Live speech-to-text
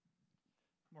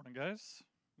Morning, guys.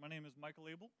 My name is Michael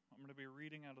Abel. I'm going to be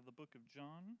reading out of the book of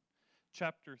John,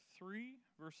 chapter 3,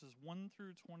 verses 1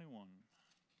 through 21.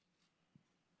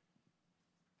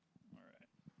 All right.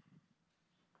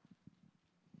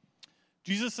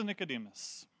 Jesus and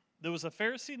Nicodemus. There was a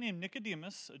Pharisee named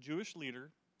Nicodemus, a Jewish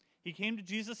leader. He came to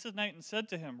Jesus at night and said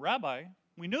to him, "Rabbi,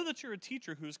 we know that you're a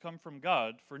teacher who has come from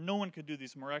God, for no one could do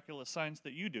these miraculous signs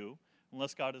that you do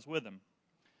unless God is with him."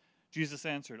 Jesus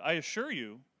answered, "I assure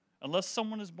you, unless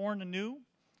someone is born anew,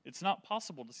 it's not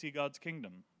possible to see God's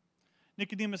kingdom."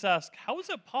 Nicodemus asked, "How is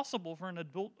it possible for an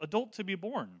adult to be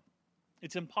born?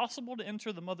 It's impossible to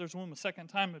enter the mother's womb a second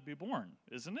time and be born,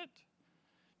 isn't it?"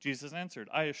 Jesus answered,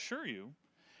 "I assure you,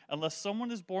 unless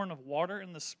someone is born of water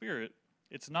and the Spirit,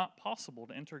 it's not possible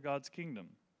to enter God's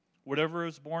kingdom. Whatever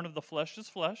is born of the flesh is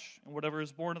flesh, and whatever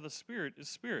is born of the Spirit is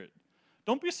spirit.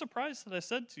 Don't be surprised that I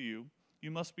said to you, you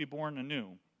must be born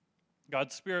anew.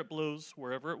 God's Spirit blows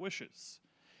wherever it wishes.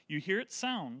 You hear its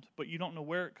sound, but you don't know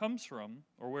where it comes from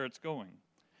or where it's going.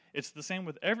 It's the same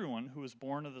with everyone who is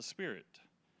born of the Spirit."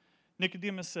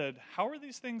 Nicodemus said, "How are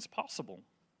these things possible?"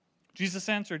 Jesus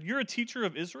answered, "You're a teacher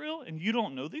of Israel, and you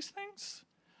don't know these things?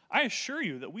 I assure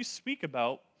you that we speak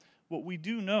about what we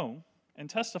do know and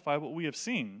testify what we have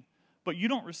seen, but you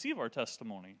don't receive our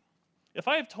testimony. If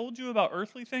I have told you about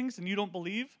earthly things and you don't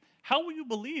believe, how will you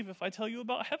believe if I tell you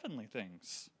about heavenly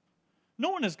things? No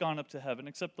one has gone up to heaven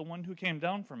except the one who came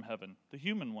down from heaven, the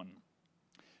human one.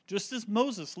 Just as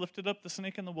Moses lifted up the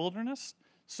snake in the wilderness,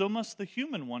 so must the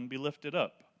human one be lifted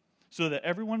up, so that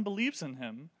everyone believes in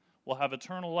him will have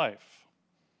eternal life.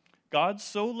 God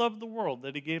so loved the world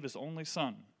that he gave his only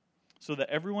Son, so that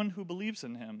everyone who believes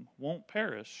in him won't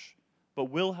perish, but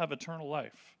will have eternal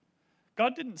life.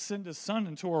 God didn't send his Son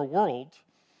into our world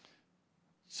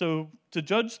so to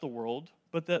judge the world,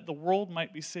 but that the world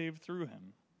might be saved through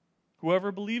him.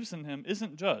 Whoever believes in him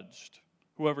isn't judged.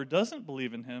 Whoever doesn't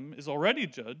believe in him is already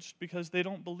judged because they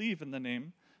don't believe in the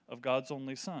name of God's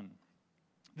only Son.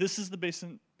 This is the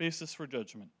basis for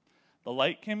judgment. The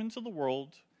light came into the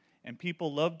world, and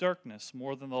people love darkness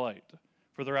more than the light,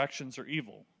 for their actions are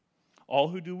evil. All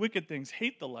who do wicked things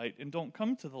hate the light and don't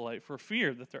come to the light for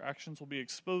fear that their actions will be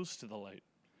exposed to the light.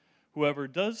 Whoever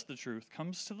does the truth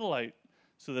comes to the light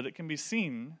so that it can be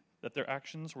seen that their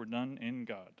actions were done in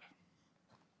God."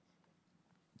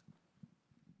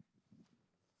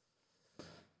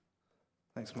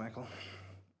 Thanks, Michael.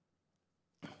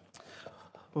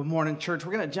 Good morning, church.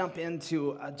 We're going to jump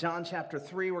into John chapter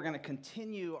 3. We're going to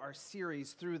continue our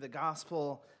series through the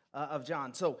Gospel of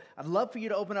John. So I'd love for you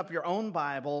to open up your own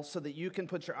Bible so that you can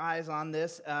put your eyes on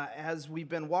this. As we've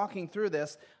been walking through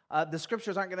this, the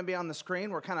scriptures aren't going to be on the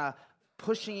screen. We're kind of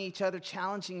pushing each other,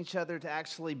 challenging each other to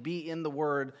actually be in the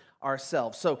Word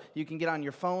ourselves. So you can get on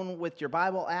your phone with your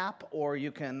Bible app, or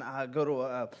you can go to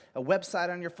a website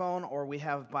on your phone, or we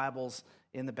have Bibles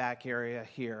in the back area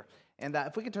here. And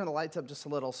if we could turn the lights up just a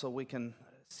little so we can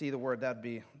see the Word, that'd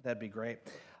be great.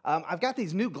 I've got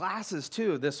these new glasses,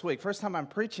 too, this week. First time I'm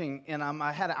preaching, and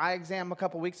I had an eye exam a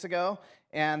couple weeks ago,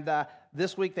 and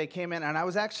this week they came in, and I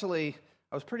was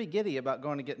pretty giddy about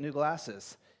going to get new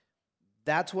glasses.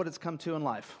 That's what it's come to in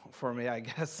life for me, I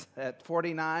guess. At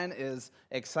 49 is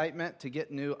excitement to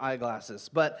get new eyeglasses.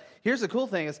 But here's the cool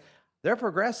thing is, they're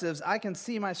progressives. I can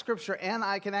see my scripture, and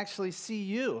I can actually see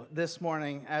you this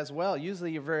morning as well.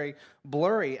 Usually you're very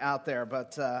blurry out there,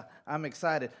 but I'm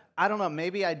excited. I don't know,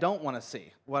 maybe I don't want to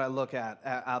see what I look at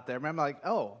out there. Remember, like,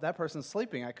 oh, that person's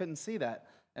sleeping. I couldn't see that.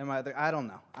 I don't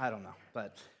know.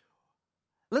 But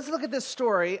let's look at this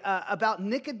story about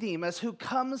Nicodemus who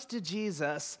comes to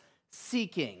Jesus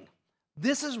seeking.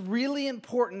 This is really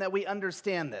important that we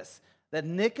understand this, that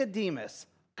Nicodemus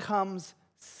comes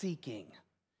seeking.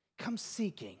 Come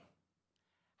seeking.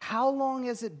 How long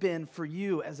has it been for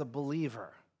you as a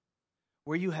believer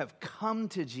where you have come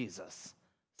to Jesus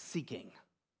seeking?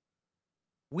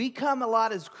 We come a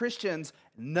lot as Christians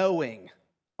knowing,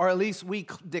 or at least we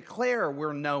declare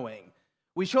we're knowing.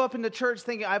 We show up in the church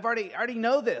thinking, I already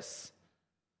know this.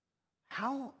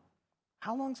 How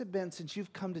long has it been since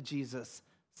you've come to Jesus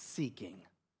seeking?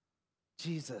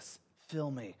 Jesus,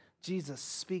 fill me. Jesus,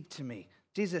 speak to me.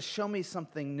 Jesus, show me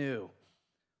something new.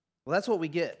 Well, that's what we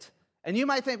get. And you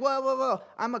might think, well,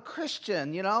 I'm a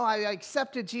Christian, I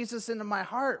accepted Jesus into my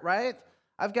heart, right?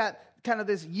 I've got kind of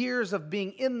this years of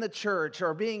being in the church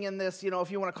or being in this, if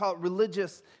you want to call it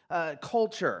religious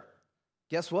culture.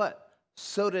 Guess what?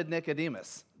 So did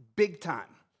Nicodemus, big time.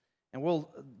 And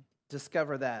we'll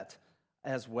discover that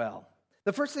as well.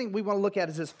 The first thing we want to look at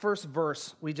is this first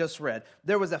verse we just read.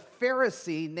 There was a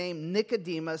Pharisee named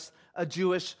Nicodemus, a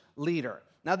Jewish leader.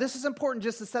 Now, this is important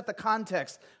just to set the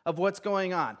context of what's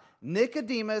going on.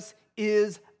 Nicodemus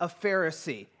is a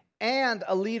Pharisee and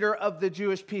a leader of the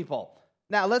Jewish people.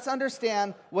 Now, let's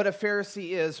understand what a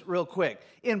Pharisee is real quick.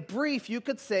 In brief, you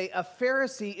could say a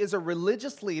Pharisee is a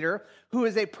religious leader who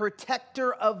is a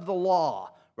protector of the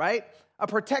law, right? A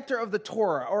protector of the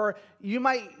Torah, or you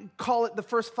might call it the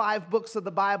first 5 books of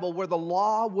the Bible where the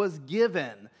law was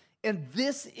given. And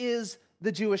this is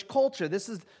the Jewish culture. This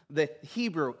is the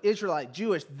Hebrew, Israelite,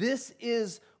 Jewish. This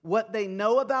is what they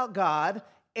know about God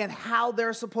and how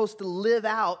they're supposed to live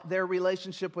out their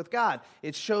relationship with God.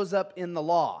 It shows up in the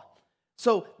law.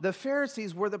 So the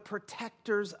Pharisees were the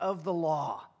protectors of the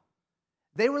law.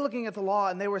 They were looking at the law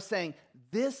and they were saying,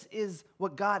 this is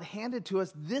what God handed to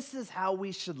us. This is how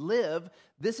we should live.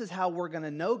 This is how we're going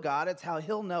to know God. It's how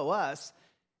he'll know us.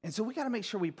 And so we got to make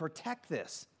sure we protect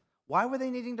this. Why were they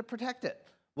needing to protect it?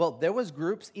 Well, there was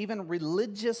groups, even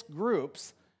religious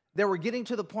groups, that were getting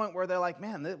to the point where they're like,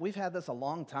 man, we've had this a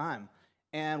long time,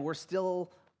 and we're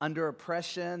still under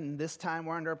oppression. This time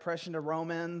we're under oppression to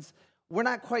Romans. We're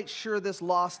not quite sure this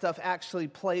law stuff actually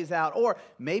plays out. Or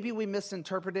maybe we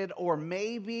misinterpreted, or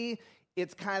maybe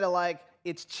it's kind of like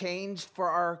it's changed for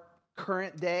our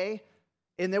current day.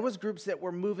 And there was groups that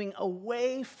were moving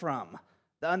away from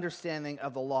the understanding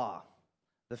of the law.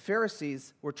 The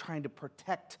Pharisees were trying to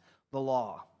protect the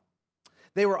law.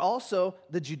 They were also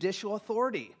the judicial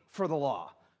authority for the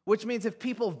law, which means if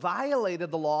people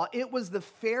violated the law, it was the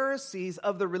Pharisees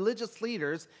of the religious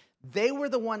leaders. They were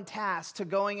the one tasked to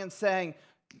going and saying,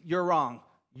 you're wrong,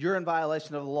 you're in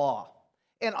violation of the law.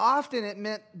 And often it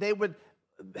meant they would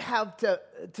have to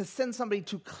send somebody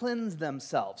to cleanse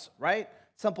themselves, right?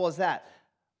 Simple as that.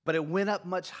 But it went up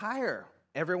much higher.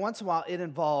 Every once in a while, it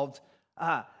involved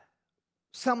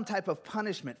some type of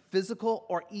punishment, physical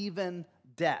or even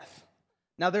death.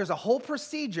 Now, there's a whole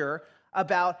procedure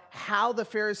about how the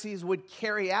Pharisees would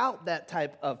carry out that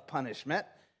type of punishment.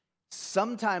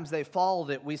 Sometimes they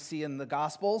followed it, we see in the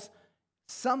Gospels.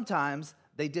 Sometimes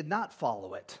they did not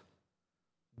follow it.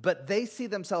 But they see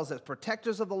themselves as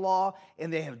protectors of the law,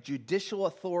 and they have judicial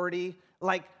authority,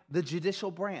 like the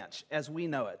judicial branch as we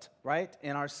know it, right,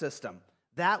 in our system.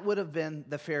 That would have been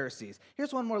the Pharisees.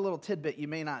 Here's one more little tidbit you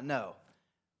may not know.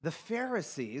 The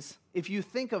Pharisees, if you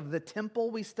think of the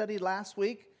temple we studied last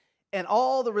week and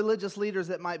all the religious leaders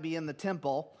that might be in the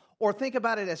temple, or think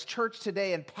about it as church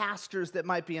today and pastors that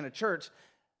might be in a church,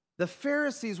 the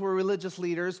Pharisees were religious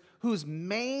leaders whose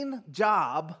main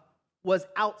job was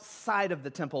outside of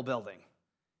the temple building.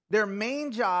 Their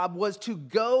main job was to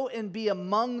go and be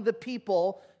among the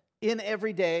people in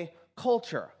everyday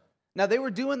culture. Now, they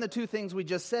were doing the 2 things we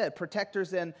just said,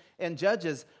 protectors and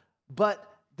judges, but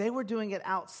they were doing it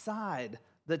outside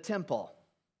the temple.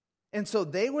 And so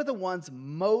they were the ones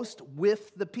most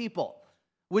with the people,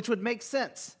 which would make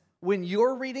sense. When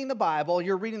you're reading the Bible,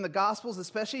 you're reading the Gospels,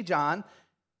 especially John,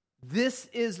 this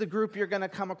is the group you're going to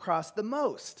come across the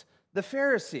most, the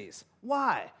Pharisees.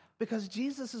 Why? Because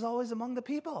Jesus is always among the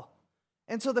people.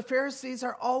 And so the Pharisees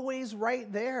are always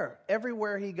right there.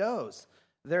 Everywhere he goes,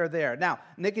 they're there. Now,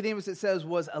 Nicodemus, it says,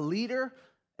 was a leader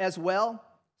as well.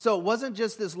 So it wasn't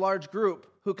just this large group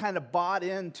who kind of bought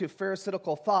into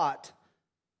Pharisaical thought.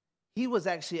 He was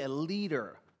actually a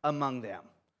leader among them.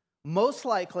 Most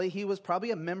likely, he was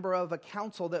probably a member of a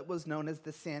council that was known as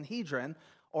the Sanhedrin,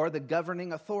 or the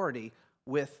governing authority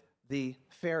with the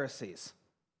Pharisees.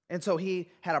 And so he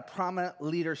had a prominent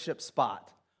leadership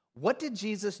spot. What did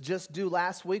Jesus just do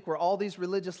last week where all these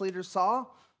religious leaders saw,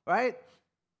 right?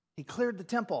 He cleared the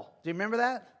temple. Do you remember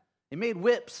that? He made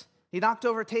whips. He knocked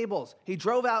over tables. He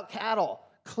drove out cattle,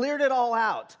 cleared it all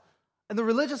out. And the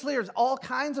religious leaders, all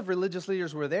kinds of religious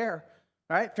leaders were there,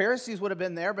 right? Pharisees would have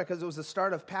been there because it was the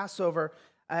start of Passover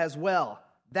as well.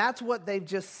 That's what they've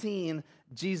just seen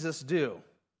Jesus do.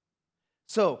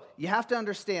 So you have to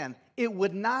understand, it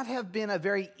would not have been a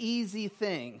very easy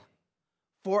thing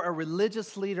for a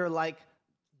religious leader like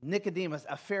Nicodemus,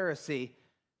 a Pharisee,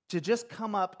 to just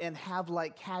come up and have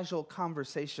like casual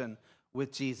conversation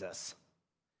with Jesus.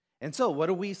 And so what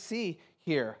do we see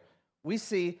here? We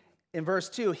see in verse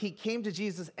 2, he came to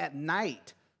Jesus at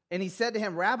night, and he said to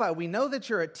him, Rabbi, we know that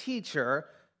you're a teacher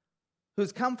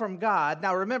who's come from God.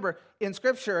 Now remember, in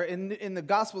Scripture, in the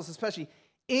Gospels especially,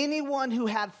 anyone who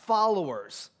had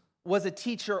followers was a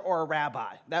teacher or a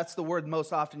rabbi. That's the word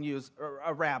most often used,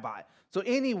 a rabbi. So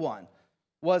anyone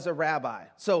was a rabbi.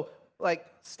 So like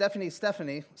Stephanie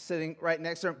sitting right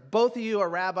next to her, both of you are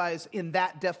rabbis in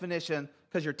that definition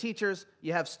because you're teachers,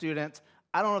 you have students.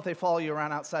 I don't know if they follow you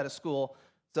around outside of school,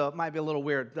 so it might be a little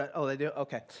weird. Oh, they do?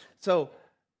 Okay. So,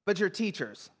 but you're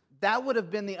teachers. That would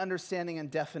have been the understanding and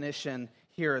definition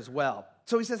here as well.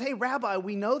 So he says, hey, Rabbi,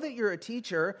 we know that you're a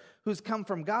teacher who's come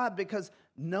from God because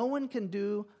No one can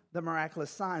do the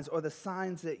miraculous signs or the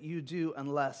signs that you do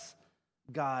unless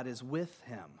God is with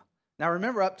him. Now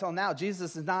remember, up till now,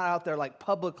 Jesus is not out there like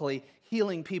publicly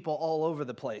healing people all over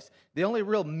the place. The only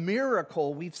real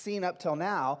miracle we've seen up till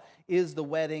now is the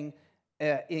wedding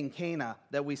in Cana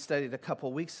that we studied a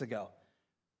couple weeks ago.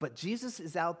 But Jesus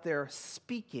is out there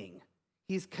speaking.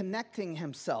 He's connecting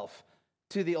himself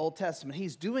to the Old Testament.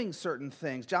 He's doing certain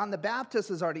things. John the Baptist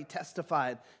has already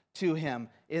testified to him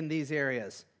in these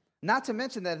areas. Not to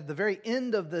mention that at the very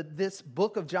end of this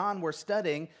book of John we're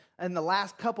studying, in the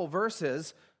last couple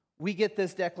verses, we get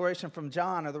this declaration from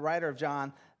John, or the writer of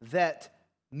John, that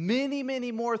many,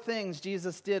 many more things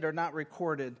Jesus did are not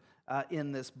recorded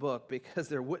in this book because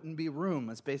there wouldn't be room,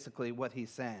 is basically what he's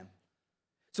saying.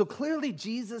 So clearly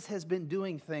Jesus has been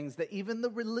doing things that even the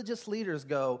religious leaders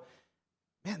go,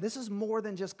 man, this is more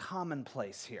than just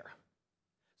commonplace here.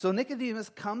 So Nicodemus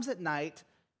comes at night,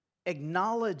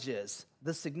 acknowledges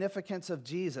the significance of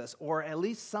Jesus, or at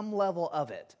least some level of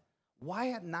it.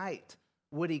 Why at night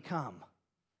would he come?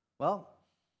 Well,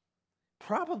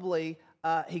 probably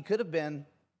he could have been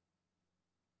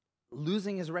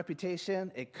losing his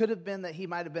reputation. It could have been that he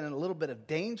might have been in a little bit of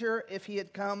danger if he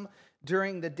had come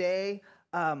during the day,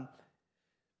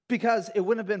 because it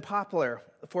wouldn't have been popular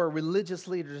for a religious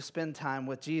leader to spend time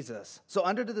with Jesus. So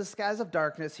under the disguise of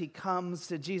darkness, he comes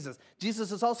to Jesus.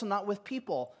 Jesus is also not with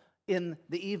people in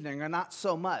the evening, or not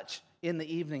so much in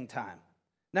the evening time.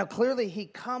 Now, clearly, he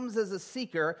comes as a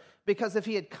seeker, because if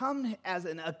he had come as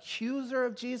an accuser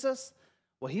of Jesus,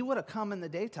 well, he would have come in the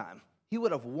daytime. He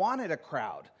would have wanted a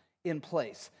crowd in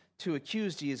place to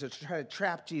accuse Jesus, to try to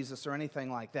trap Jesus or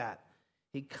anything like that.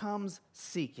 He comes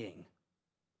seeking.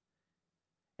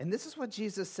 And this is what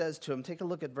Jesus says to him. Take a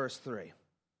look at verse 3.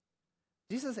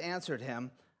 Jesus answered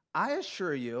him, I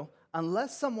assure you,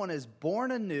 unless someone is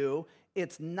born anew,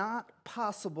 it's not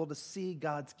possible to see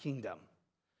God's kingdom.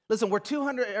 Listen, we're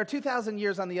 200 or 2,000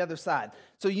 years on the other side.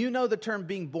 So you know the term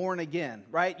being born again,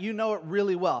 right? You know it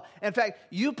really well. In fact,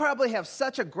 you probably have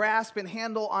such a grasp and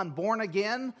handle on born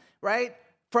again, right,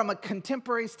 from a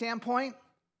contemporary standpoint,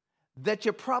 that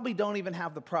you probably don't even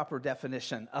have the proper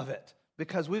definition of it,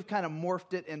 because we've kind of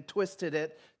morphed it and twisted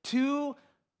it to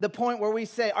the point where we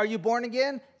say, are you born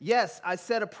again? Yes, I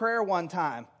said a prayer one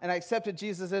time, and I accepted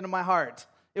Jesus into my heart.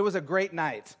 It was a great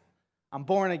night. I'm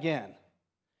born again.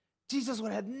 Jesus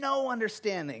would have no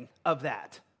understanding of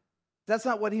that. That's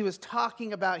not what he was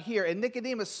talking about here. And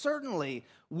Nicodemus certainly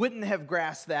wouldn't have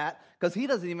grasped that, because he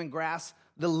doesn't even grasp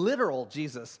the literal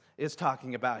Jesus is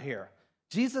talking about here.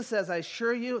 Jesus says, I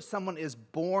assure you, someone is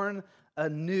born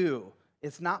anew.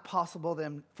 It's not possible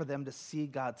for them to see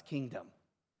God's kingdom.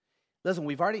 Listen,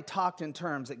 we've already talked in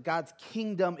terms that God's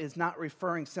kingdom is not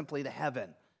referring simply to heaven.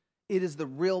 It is the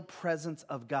real presence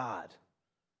of God.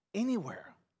 Anywhere.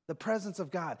 The presence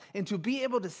of God. And to be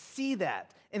able to see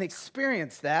that and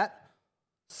experience that,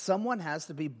 someone has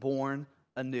to be born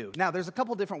anew. Now, there's a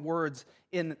couple different words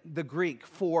in the Greek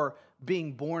for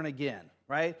being born again,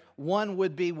 right? One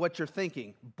would be what you're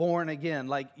thinking, born again,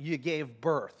 like you gave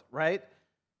birth, right?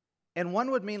 And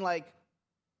one would mean like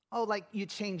you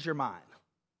changed your mind.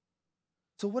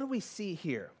 So what do we see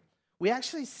here? We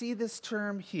actually see this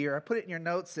term here. I put it in your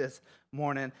notes this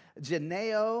morning,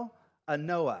 geneo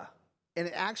anoa. And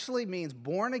it actually means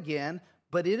born again,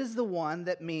 but it is the one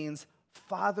that means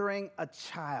fathering a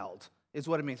child, is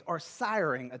what it means. Or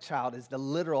siring a child is the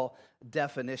literal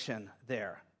definition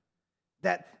there.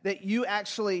 That you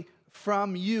actually,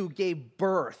 from you, gave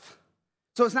birth.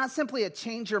 So it's not simply a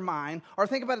change your mind, or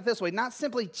think about it this way, not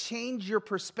simply change your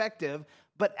perspective,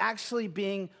 but actually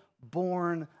being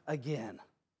born again.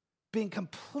 Being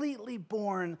completely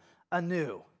born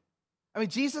anew. I mean,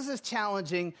 Jesus is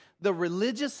challenging the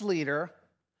religious leader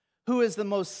who is the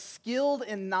most skilled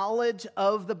in knowledge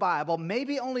of the Bible.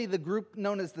 Maybe only the group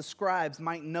known as the scribes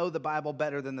might know the Bible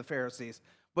better than the Pharisees,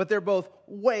 but they're both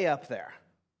way up there.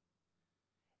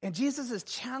 And Jesus is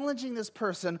challenging this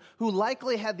person who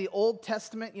likely had the Old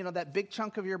Testament, that big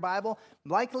chunk of your Bible,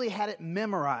 likely had it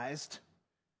memorized,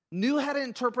 knew how to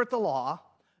interpret the law,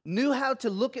 knew how to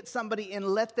look at somebody and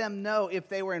let them know if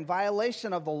they were in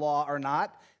violation of the law or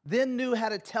not, then knew how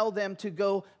to tell them to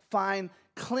go find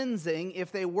cleansing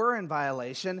if they were in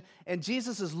violation. And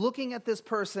Jesus is looking at this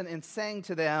person and saying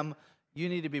to them, you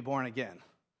need to be born again.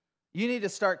 You need to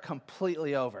start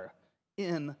completely over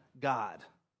in God.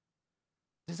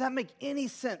 Does that make any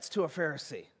sense to a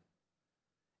Pharisee?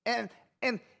 And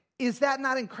is that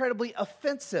not incredibly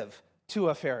offensive to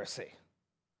a Pharisee?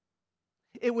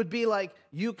 It would be like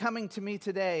you coming to me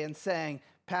today and saying,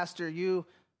 Pastor, you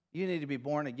need to be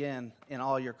born again in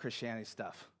all your Christianity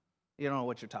stuff. You don't know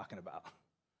what you're talking about.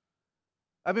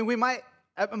 I mean,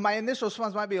 My initial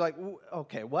response might be like,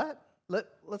 okay, what?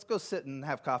 Let's go sit and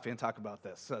have coffee and talk about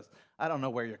this. So I don't know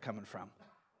where you're coming from.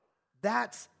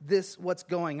 That's what's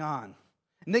going on.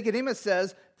 Nicodemus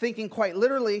says, thinking quite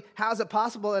literally, how is it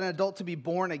possible an adult to be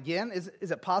born again? Is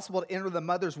it possible to enter the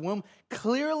mother's womb?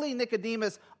 Clearly,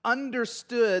 Nicodemus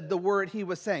understood the word he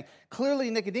was saying. Clearly,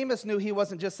 Nicodemus knew he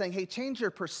wasn't just saying, hey, change your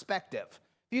perspective.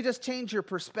 If you just change your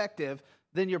perspective,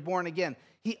 then you're born again.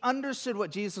 He understood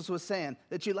what Jesus was saying,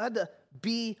 that you had to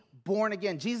be born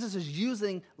again. Jesus is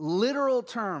using literal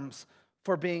terms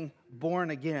for being born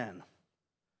again.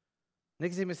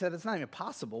 Nicodemus said, it's not even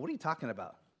possible. What are you talking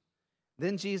about?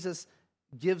 Then Jesus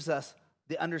gives us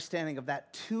the understanding of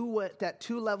that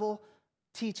two-level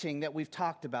teaching that we've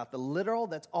talked about, the literal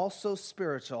that's also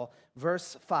spiritual.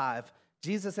 Verse 5,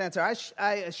 Jesus answered,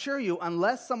 I assure you,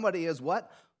 unless somebody is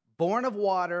what? Born of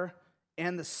water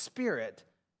and the Spirit,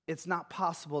 it's not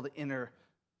possible to enter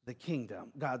the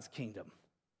kingdom, God's kingdom.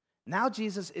 Now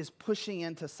Jesus is pushing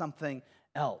into something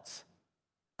else.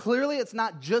 Clearly, it's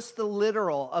not just the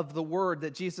literal of the word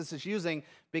that Jesus is using,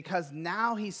 because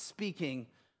now he's speaking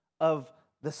of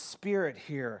the Spirit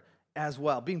here as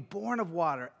well. Being born of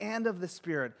water and of the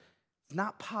Spirit, it's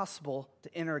not possible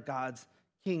to enter God's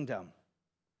kingdom.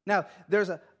 Now, there's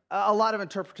a lot of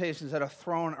interpretations that are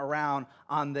thrown around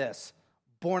on this.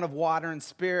 Born of water and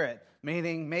Spirit,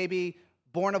 meaning maybe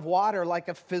born of water like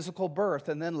a physical birth,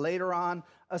 and then later on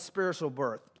a spiritual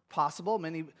birth. Possible.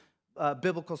 Many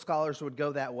biblical scholars would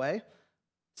go that way.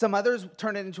 Some others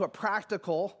turn it into a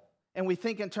practical, and we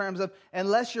think in terms of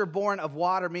unless you're born of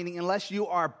water, meaning unless you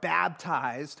are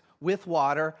baptized with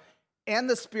water and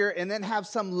the Spirit, and then have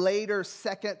some later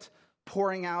second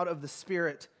pouring out of the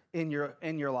Spirit in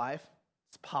your life.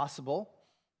 It's possible.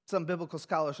 Some biblical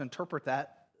scholars interpret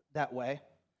that way.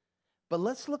 But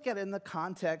let's look at it in the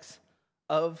context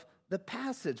of the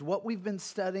passage, what we've been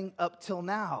studying up till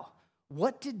now.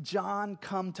 What did John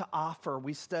come to offer?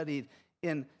 We studied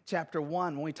in chapter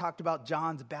 1 when we talked about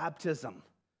John's baptism.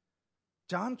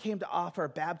 John came to offer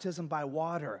baptism by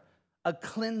water, a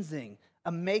cleansing,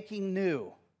 a making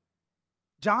new.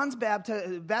 John's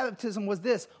baptism was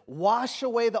this: wash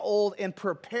away the old and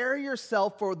prepare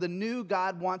yourself for the new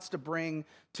God wants to bring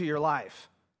to your life.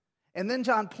 And then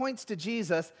John points to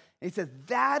Jesus and he says,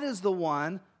 that is the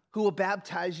one who will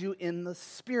baptize you in the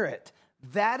Spirit.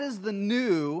 That is the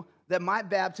new that my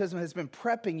baptism has been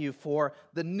prepping you for,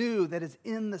 the new that is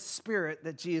in the Spirit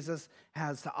that Jesus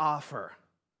has to offer.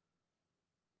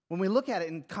 When we look at it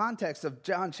in context of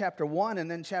John chapter 1 and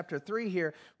then chapter 3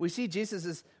 here, we see Jesus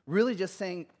is really just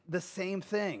saying the same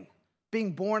thing.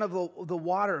 Being born of the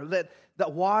water, that the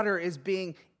water is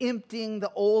being emptying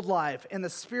the old life, and the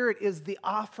Spirit is the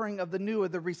offering of the new, or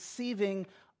the receiving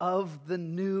of the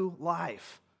new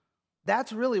life.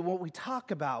 That's really what we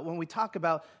talk about when we talk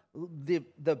about the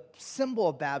symbol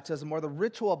of baptism or the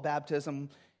ritual of baptism,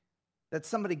 that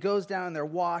somebody goes down and they're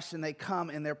washed and they come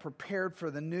and they're prepared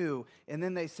for the new. And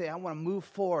then they say, I want to move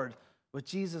forward with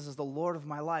Jesus as the Lord of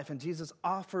my life. And Jesus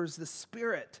offers the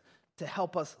Spirit to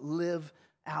help us live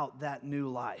out that new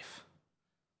life.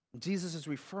 Jesus is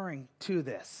referring to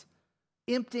this.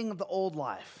 Emptying of the old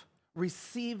life,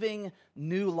 receiving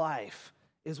new life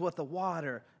is what the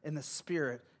water and the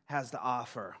Spirit has to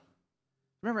offer.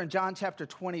 Remember in John chapter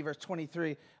 20, verse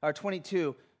 23 or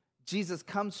 22, Jesus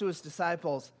comes to his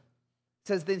disciples. It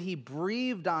says, then he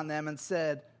breathed on them and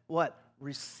said, what?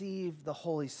 Receive the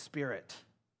Holy Spirit.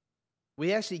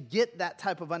 We actually get that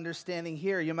type of understanding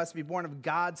here. You must be born of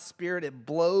God's Spirit. It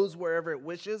blows wherever it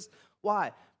wishes.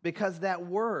 Why? Because that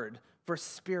word for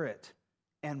spirit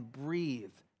and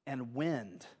breathe and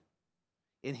wind,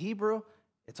 in Hebrew,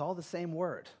 it's all the same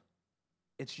word.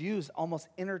 It's used almost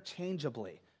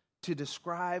interchangeably to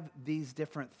describe these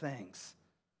different things.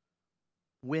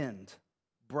 Wind,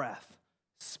 breath,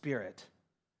 Spirit.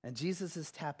 And Jesus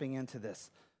is tapping into this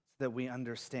so that we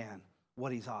understand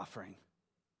what he's offering.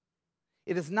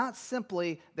 It is not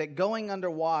simply that going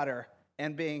underwater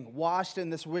and being washed in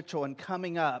this ritual and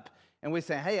coming up and we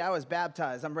say, hey, I was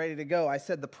baptized, I'm ready to go. I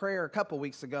said the prayer a couple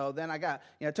weeks ago, then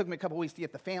it took me a couple weeks to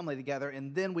get the family together,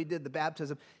 and then we did the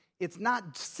baptism. It's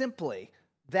not simply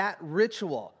that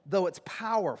ritual, though it's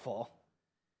powerful.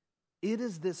 It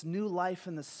is this new life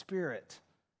in the Spirit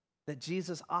that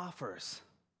Jesus offers.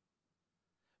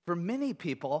 For many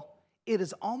people, it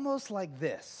is almost like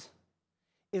this.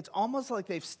 It's almost like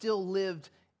they've still lived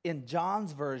in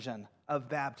John's version of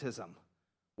baptism,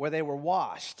 where they were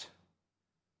washed,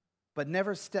 but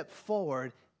never stepped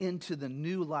forward into the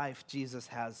new life Jesus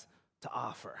has to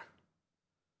offer.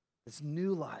 This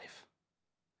new life.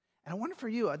 And I wonder for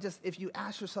you, if you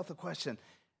ask yourself the question,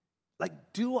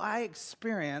 do I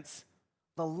experience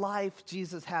the life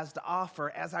Jesus has to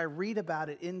offer as I read about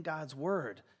it in God's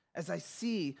word, as I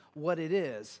see what it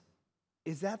is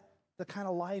that the kind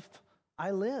of life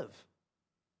I live?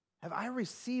 Have I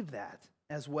received that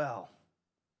as well?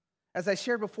 As I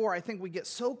shared before, I think we get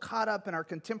so caught up in our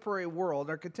contemporary world,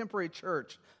 our contemporary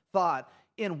church thought,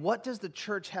 in what does the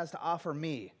church has to offer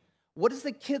me? What does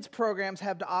the kids programs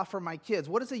have to offer my kids?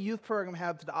 What does the youth program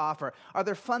have to offer? Are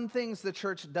there fun things the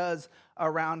church does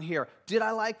around here? Did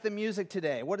I like the music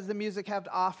today? What does the music have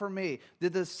to offer me?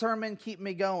 Did the sermon keep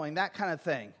me going? That kind of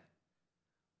thing.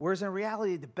 Whereas in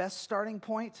reality, the best starting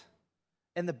point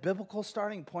and the biblical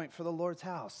starting point for the Lord's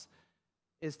house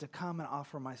is to come and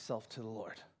offer myself to the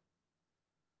Lord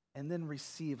and then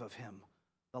receive of him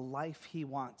the life he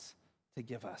wants to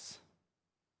give us.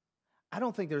 I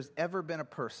don't think there's ever been a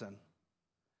person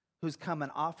who's come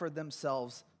and offered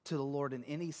themselves to the Lord in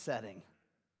any setting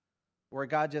where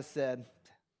God just said,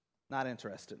 not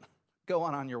interested. Go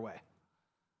on your way.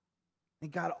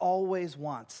 And God always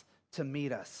wants to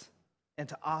meet us and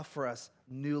to offer us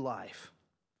new life.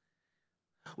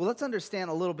 Well, let's understand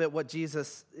a little bit what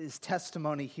Jesus'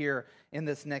 testimony here in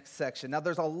this next section. Now,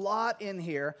 there's a lot in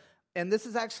here, and there's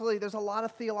a lot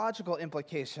of theological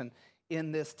implication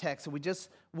in this text. We just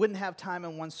wouldn't have time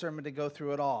in one sermon to go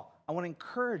through it all. I want to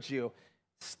encourage you,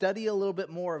 study a little bit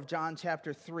more of John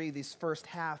chapter 3, these first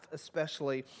half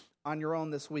especially, on your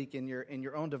own this week in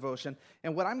your own devotion.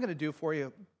 And what I'm going to do for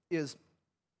you is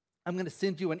I'm going to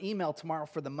send you an email tomorrow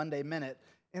for the Monday Minute,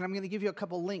 and I'm going to give you a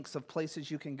couple links of places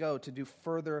you can go to do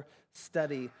further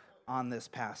study on this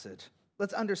passage.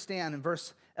 Let's understand in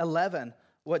verse 11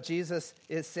 what Jesus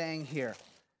is saying here.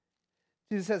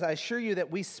 Jesus says, I assure you that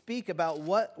we speak about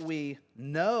what we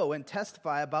know and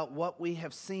testify about what we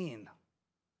have seen.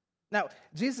 Now,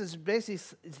 Jesus is basically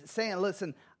saying,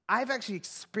 listen, I've actually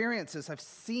experienced this. I've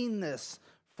seen this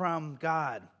from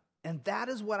God. And that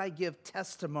is what I give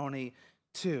testimony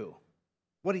to,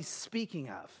 what he's speaking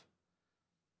of.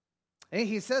 And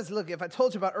he says, look, if I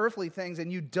told you about earthly things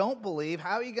and you don't believe,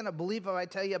 how are you going to believe if I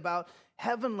tell you about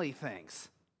heavenly things?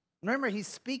 Remember, he's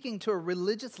speaking to a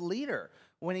religious leader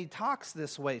when he talks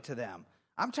this way to them.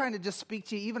 I'm trying to just speak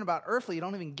to you even about earthly. You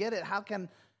don't even get it. How can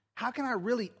I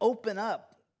really open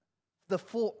up the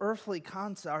full earthly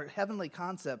concept or heavenly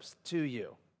concepts to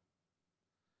you?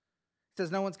 He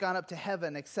says, no one's gone up to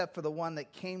heaven except for the one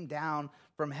that came down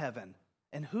from heaven.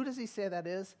 And who does he say that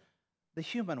is? The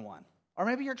human one. Or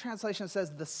maybe your translation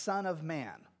says the Son of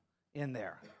Man in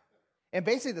there. And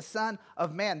basically the Son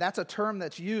of Man, that's a term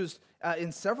that's used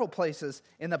in several places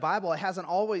in the Bible. It hasn't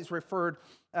always referred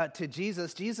to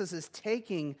Jesus. Jesus is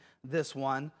taking this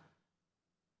one,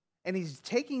 and he's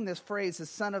taking this phrase, the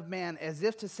Son of Man, as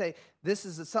if to say, this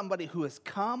is somebody who has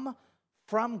come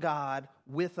from God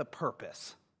with a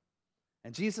purpose.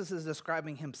 And Jesus is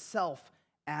describing himself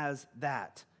as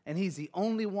that. And he's the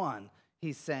only one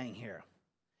he's saying here.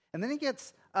 And then he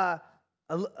gets a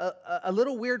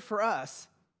little weird for us,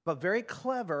 but very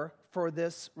clever for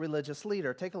this religious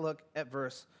leader. Take a look at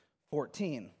verse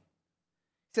 14. It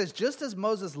says, just as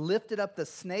Moses lifted up the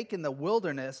snake in the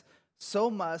wilderness, so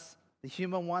must the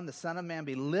human one, the Son of Man,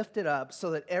 be lifted up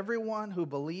so that everyone who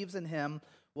believes in him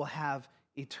will have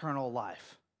eternal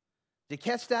life. Did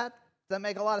you catch that? Does that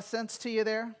make a lot of sense to you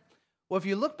there? Well, if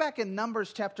you look back in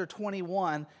Numbers chapter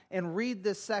 21 and read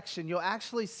this section, you'll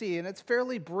actually see, and it's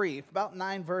fairly brief, about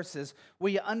 9 verses,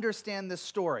 where you understand this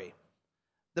story.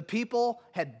 The people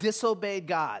had disobeyed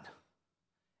God,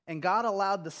 and God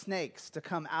allowed the snakes to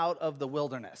come out of the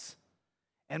wilderness.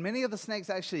 And many of the snakes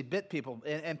actually bit people,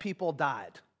 and people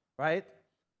died, right?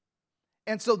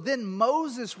 And so then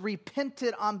Moses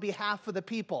repented on behalf of the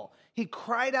people. He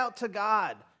cried out to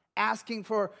God, asking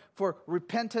for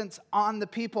repentance on the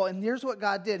people. And here's what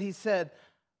God did. He said,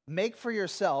 make for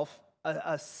yourself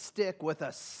a stick with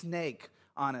a snake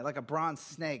on it, like a bronze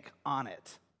snake on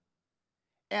it,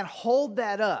 and hold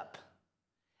that up.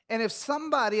 And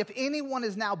if anyone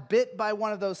is now bit by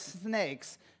one of those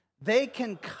snakes, they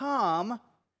can come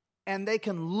and they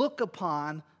can look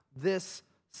upon this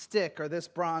stick or this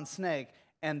bronze snake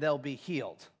and they'll be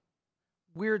healed.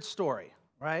 Weird story,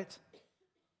 right?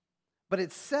 But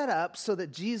it's set up so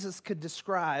that Jesus could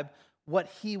describe what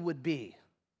he would be.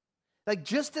 Like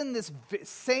just in this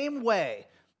same way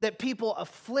that people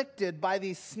afflicted by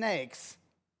these snakes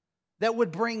that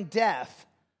would bring death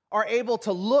are able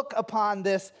to look upon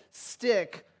this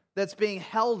stick that's being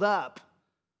held up,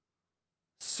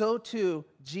 so too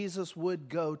Jesus would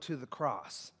go to the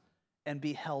cross and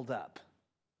be held up.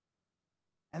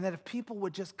 And that if people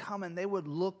would just come and they would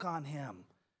look on him,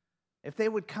 if they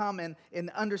would come and in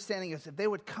understanding this, if they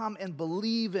would come and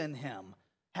believe in him,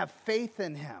 have faith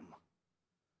in him,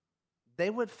 they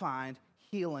would find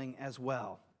healing as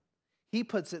well. He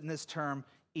puts it in this term,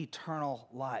 eternal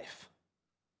life,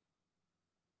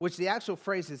 which the actual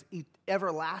phrase is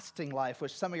everlasting life,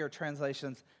 which some of your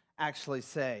translations actually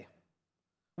say.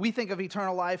 We think of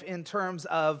eternal life in terms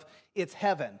of it's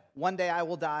heaven. One day I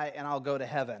will die and I'll go to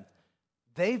heaven.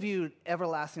 They viewed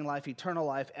everlasting life, eternal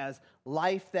life, as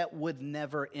life that would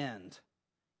never end.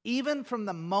 Even from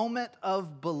the moment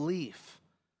of belief,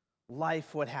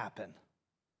 life would happen.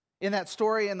 In that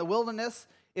story in the wilderness,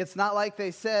 it's not like they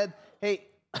said, hey,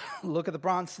 look at the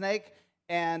bronze snake,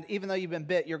 and even though you've been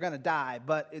bit, you're going to die,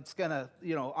 but it's going to,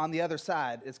 on the other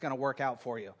side, it's going to work out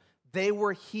for you. They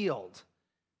were healed.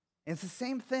 And it's the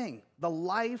same thing. The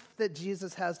life that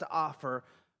Jesus has to offer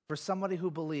for somebody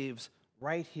who believes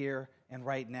right here and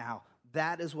right now.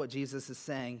 That is what Jesus is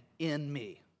saying in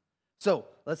me. So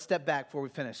let's step back before we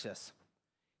finish this.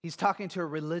 He's talking to a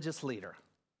religious leader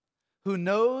who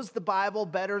knows the Bible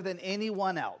better than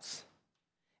anyone else.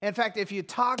 In fact, if you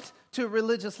talked to a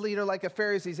religious leader like the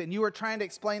Pharisees and you were trying to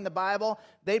explain the Bible,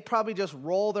 they'd probably just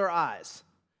roll their eyes.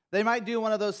 They might do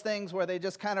one of those things where they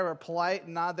just kind of are polite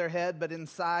and nod their head, but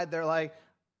inside they're like,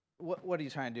 what are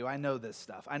you trying to do? I know this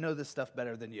stuff. I know this stuff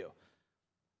better than you.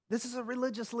 This is a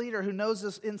religious leader who knows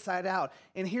this inside out.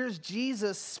 And here's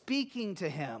Jesus speaking to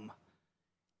him.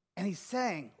 And he's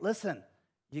saying, listen,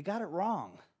 you got it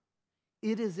wrong.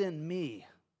 It is in me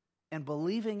and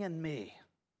believing in me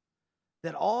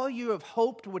that all you have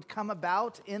hoped would come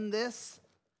about in this,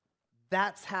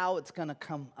 that's how it's going to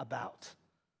come about.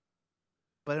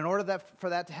 But in order for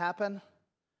that to happen,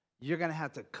 you're going to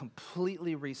have to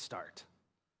completely restart,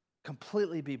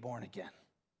 completely be born again.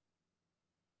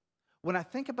 When I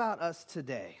think about us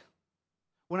today,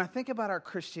 when I think about our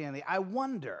Christianity, I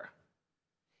wonder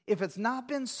if it's not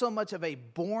been so much of a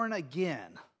born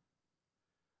again,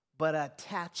 but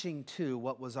attaching to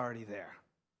what was already there.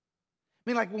 I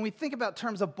mean, like when we think about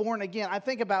terms of born again, I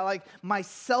think about like my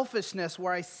selfishness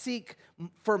where I seek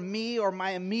for me or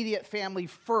my immediate family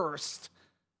first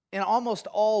in almost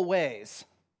all ways.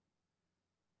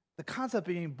 The concept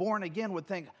of being born again would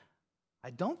think, I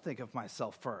don't think of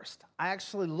myself first. I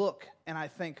actually look and I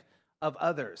think of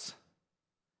others.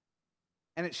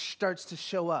 And it starts to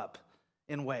show up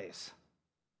in ways.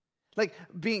 Like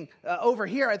being over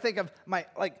here, I think of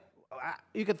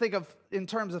you could think of in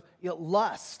terms of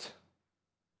lust.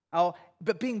 Oh,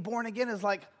 but being born again is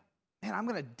like, man, I'm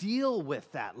going to deal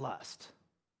with that lust.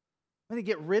 I'm going to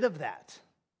get rid of that.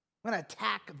 I'm going to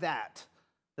attack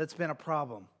that's been a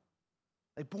problem.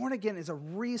 Like born again is a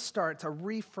restart, it's a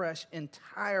refresh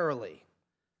entirely.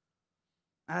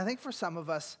 And I think for some of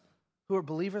us who are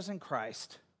believers in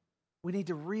Christ, we need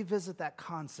to revisit that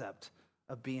concept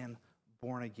of being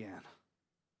born again.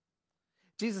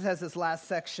 Jesus has this last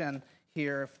section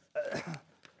here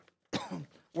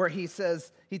where he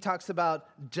talks about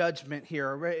judgment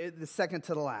here, the second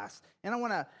to the last. And I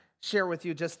want to share with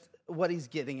you just what he's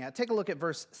getting at. Take a look at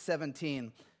verse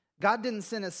 17. God didn't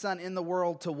send his son in the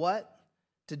world to what?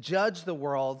 To judge the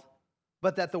world,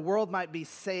 but that the world might be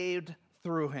saved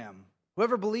through him.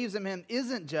 Whoever believes in him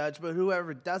isn't judged, but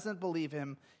whoever doesn't believe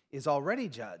him is already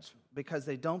judged because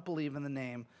they don't believe in the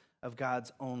name of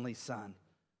God's only Son.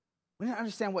 We don't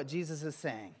understand what Jesus is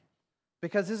saying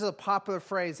because this is a popular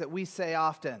phrase that we say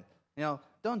often.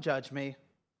 Don't judge me.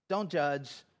 Don't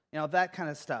judge. That kind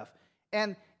of stuff.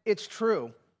 And it's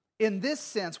true. In this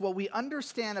sense, what we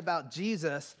understand about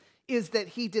Jesus is that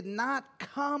he did not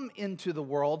come into the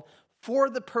world for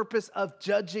the purpose of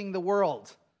judging the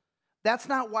world. That's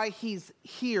not why he's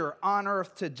here on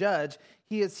earth to judge.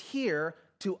 He is here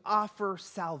to offer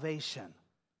salvation,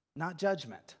 not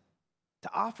judgment. To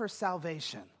offer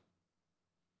salvation.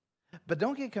 But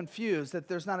don't get confused that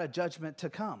there's not a judgment to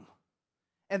come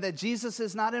and that Jesus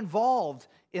is not involved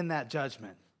in that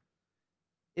judgment.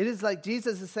 It is like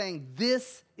Jesus is saying,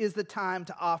 this is the time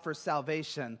to offer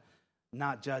salvation,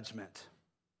 not judgment.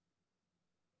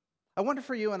 I wonder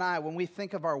for you and I, when we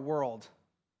think of our world,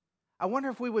 I wonder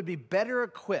if we would be better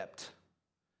equipped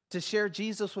to share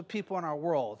Jesus with people in our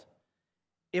world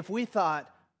if we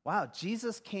thought, wow,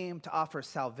 Jesus came to offer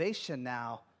salvation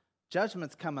now,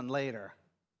 judgment's coming later.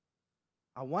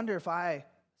 I wonder if I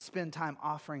spend time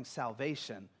offering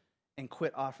salvation and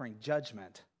quit offering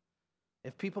judgment,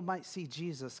 if people might see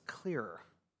Jesus clearer.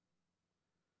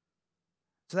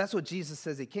 So that's what Jesus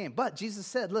says he came. But Jesus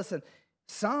said, listen,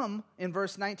 some in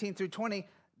verse 19 through 20,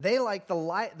 they liked the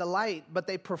light, but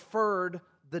they preferred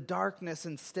the darkness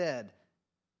instead.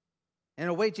 In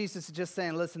a way, Jesus is just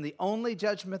saying, listen, the only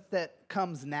judgment that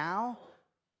comes now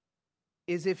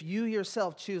is if you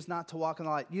yourself choose not to walk in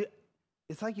the light.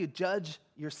 It's like you judge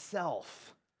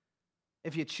yourself.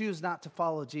 if you choose not to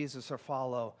follow Jesus or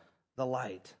follow the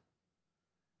light.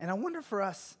 And I wonder for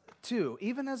us too,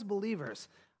 even as believers,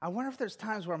 I wonder if there's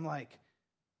times where I'm like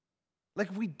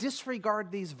we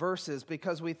disregard these verses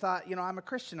because we thought, I'm a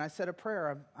Christian, I said a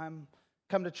prayer, I'm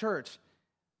come to church.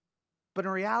 But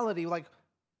in reality,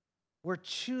 we're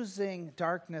choosing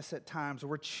darkness at times, or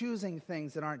we're choosing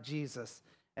things that aren't Jesus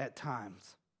at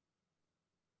times.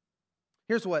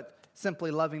 Here's what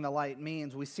simply loving the light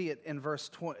means. We see it in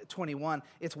verse 21.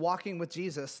 It's walking with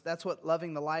Jesus. That's what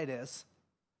loving the light is.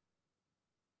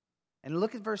 And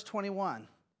look at verse 21.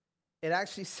 It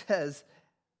actually says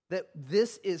that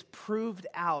this is proved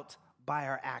out by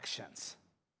our actions.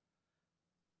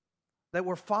 That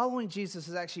we're following Jesus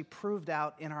is actually proved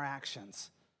out in our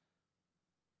actions.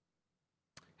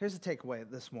 Here's the takeaway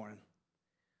this morning.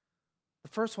 The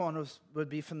first one would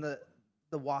be from the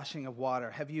washing of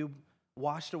water. Have you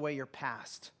washed away your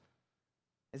past?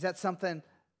 Is that something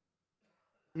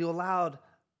you allowed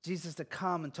Jesus to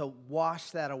come and to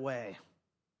wash that away?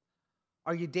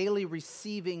 Are you daily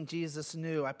receiving Jesus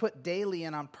new? I put daily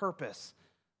in on purpose,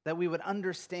 that we would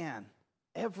understand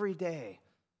every day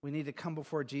we need to come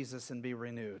before Jesus and be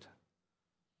renewed.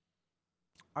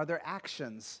 Are there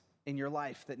actions in your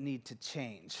life that need to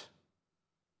change,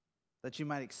 that you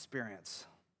might experience?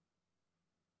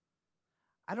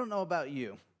 I don't know about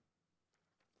you,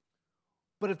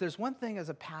 but if there's one thing as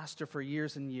a pastor for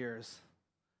years and years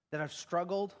that I've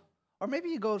struggled, or maybe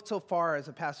you go so far as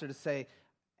a pastor to say,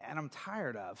 and I'm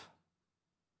tired of,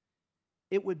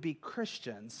 it would be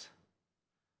Christians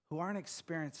who aren't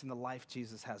experiencing the life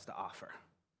Jesus has to offer.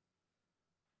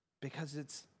 Because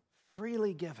it's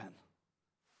freely given,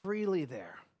 freely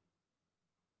there.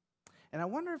 And I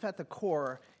wonder if at the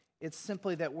core, it's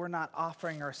simply that we're not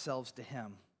offering ourselves to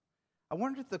Him. I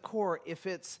wonder at the core if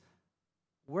it's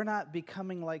we're not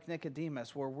becoming like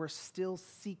Nicodemus, where we're still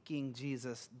seeking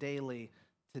Jesus daily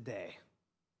today.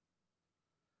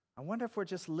 I wonder if we're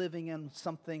just living in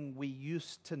something we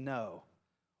used to know,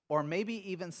 or maybe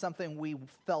even something we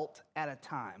felt at a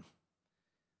time,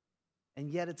 and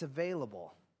yet it's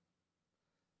available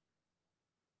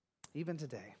even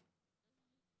today.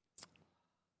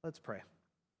 Let's pray.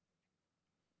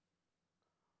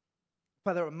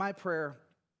 Father, my prayer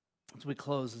as we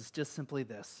close is just simply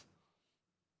this,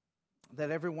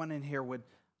 that everyone in here would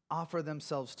offer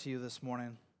themselves to you this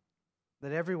morning,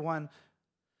 that everyone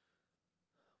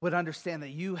would understand that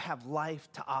you have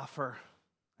life to offer,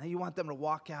 and you want them to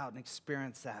walk out and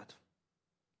experience that.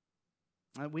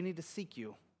 And we need to seek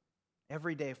you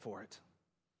every day for it,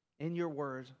 in your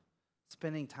word,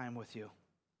 spending time with you,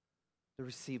 to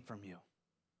receive from you.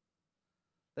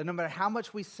 That no matter how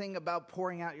much we sing about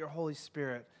pouring out your Holy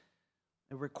Spirit,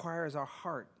 it requires our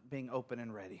heart being open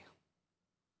and ready.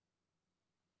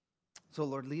 So,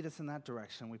 Lord, lead us in that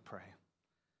direction, we pray.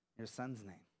 In your Son's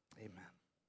name, amen.